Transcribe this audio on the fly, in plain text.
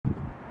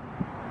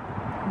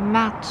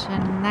March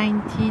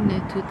 19,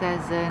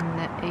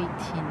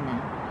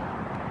 2018.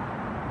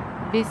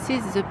 This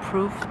is the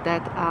proof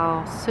that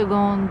our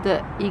second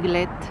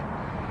eaglet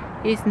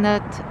is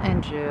not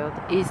injured,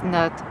 is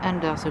not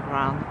under the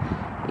ground,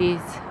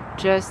 is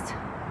just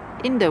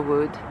in the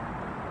wood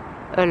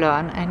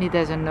alone, and he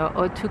doesn't know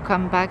how to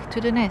come back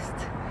to the nest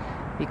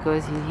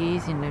because he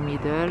is in the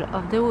middle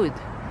of the wood.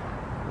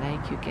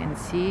 Like you can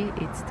see,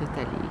 it's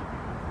totally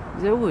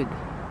the wood.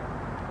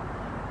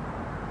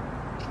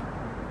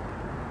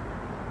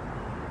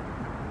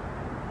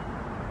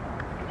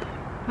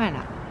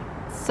 Voilà.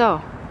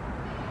 So,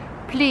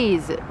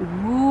 please,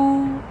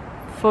 who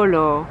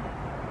follow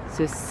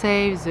the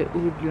Save the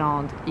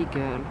Woodland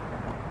Eagle,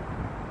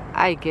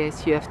 I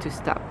guess you have to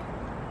stop.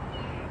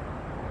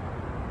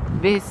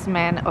 This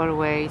man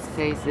always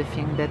says the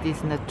thing that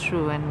is not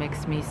true and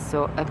makes me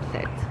so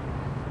upset.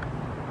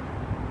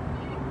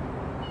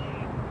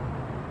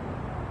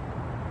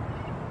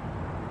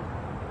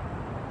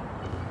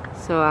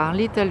 So our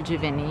little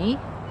juvenile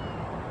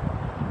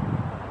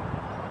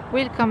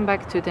will come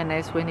back to the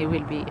nest when he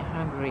will be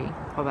hungry,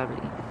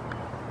 probably.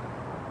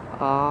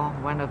 Or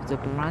one of the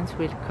parents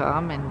will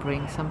come and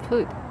bring some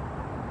food.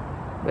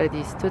 But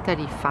he's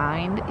totally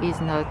fine, he's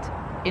not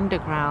in the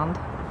ground,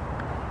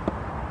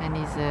 and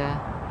he's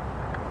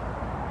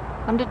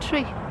on the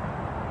tree.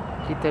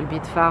 A little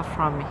bit far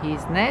from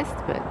his nest,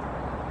 but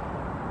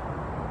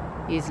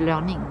he's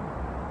learning.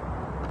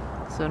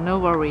 So no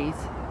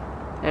worries,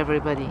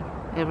 everybody,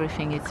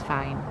 everything is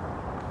fine.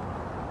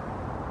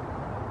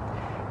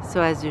 So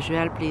as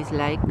usual, please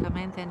like,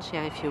 comment and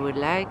share if you would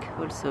like.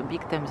 Also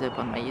big thumbs up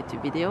on my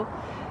YouTube video.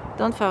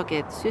 Don't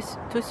forget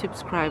to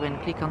subscribe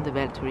and click on the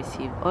bell to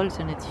receive all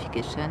the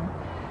notifications.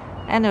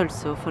 And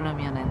also follow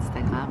me on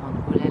Instagram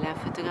on Oulala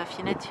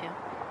Photographie Nature.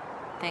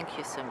 Thank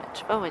you so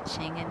much for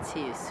watching and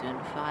see you soon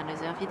for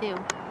another video.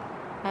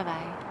 Bye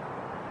bye.